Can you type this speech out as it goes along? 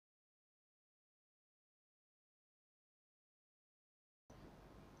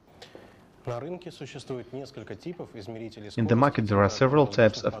In the market there are several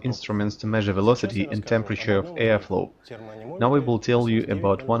types of instruments to measure velocity and temperature of airflow. Now I will tell you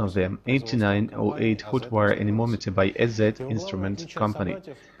about one of them, 8908 hot-wire anemometer by SZ Instrument Company.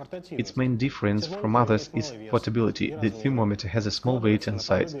 Its main difference from others is portability. The thermometer has a small weight and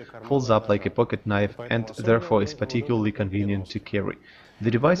size, folds up like a pocket knife, and therefore is particularly convenient to carry. The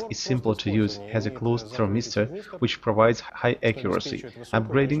device is simple to use, has a closed thermistor which provides high accuracy.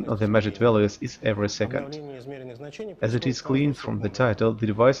 Upgrading of the measured values is every second. As it is clean from the title, the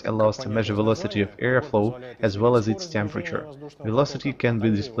device allows to measure velocity of airflow as well as its temperature. Velocity can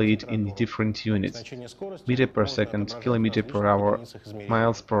be displayed in different units: meter per second, kilometer per hour,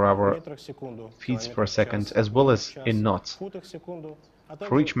 miles per hour, feet per second, as well as in knots.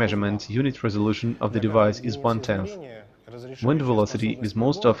 For each measurement, unit resolution of the device is 1/10. Wind velocity is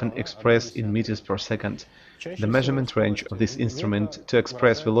most often expressed in meters per second. The measurement range of this instrument to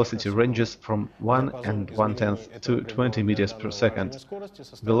express velocity ranges from 1 1/10 to 20 meters per second.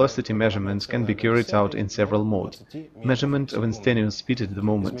 Velocity measurements can be carried out in several modes: measurement of instantaneous speed at the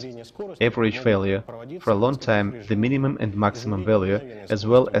moment, average value, for a long time the minimum and maximum value, as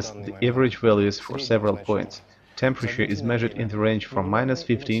well as the average values for several points. Temperature is measured in the range from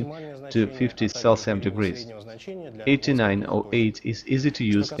 -15 to 50 Celsius degrees. 8908 is easy to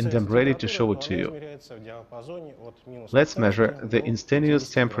use and I'm ready to show it to you. Let's measure the instantaneous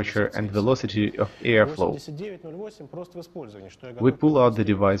temperature and velocity of airflow. We pull out the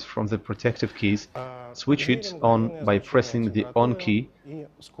device from the protective case, switch it on by pressing the on key.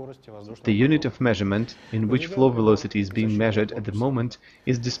 The unit of measurement in which flow velocity is being measured at the moment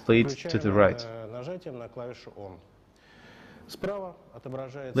is displayed to the right.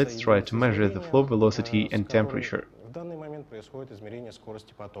 Let's try to measure the flow velocity and temperature.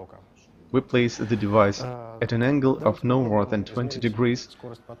 We place the device at an angle of no more than 20 degrees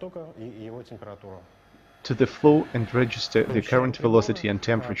to the flow and register the current velocity and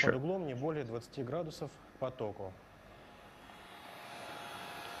temperature.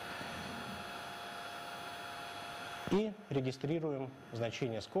 И регистрируем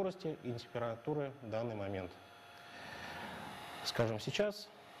значение скорости и температуры в данный момент. Скажем, сейчас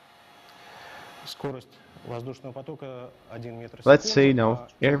скорость воздушного потока 1 метр в секунду. Let's say now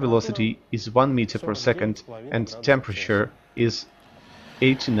air velocity is 1 meter per second and temperature is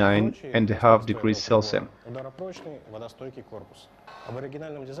 89.5 degrees Celsius.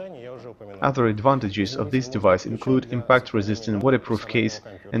 Other advantages of this device include impact-resistant waterproof case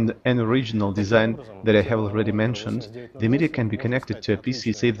and an original design that I have already mentioned. The meter can be connected to a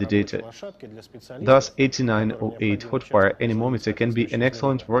PC to save the data. Thus, 8908 hot-wire anemometer can be an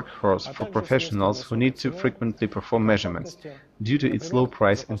excellent workhorse for professionals who need to frequently perform measurements. Due to its low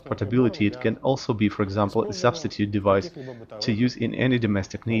price and portability, it can also be, for example, a substitute device to use in any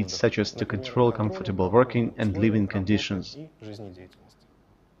domestic needs, such as to control comfortable working and living conditions.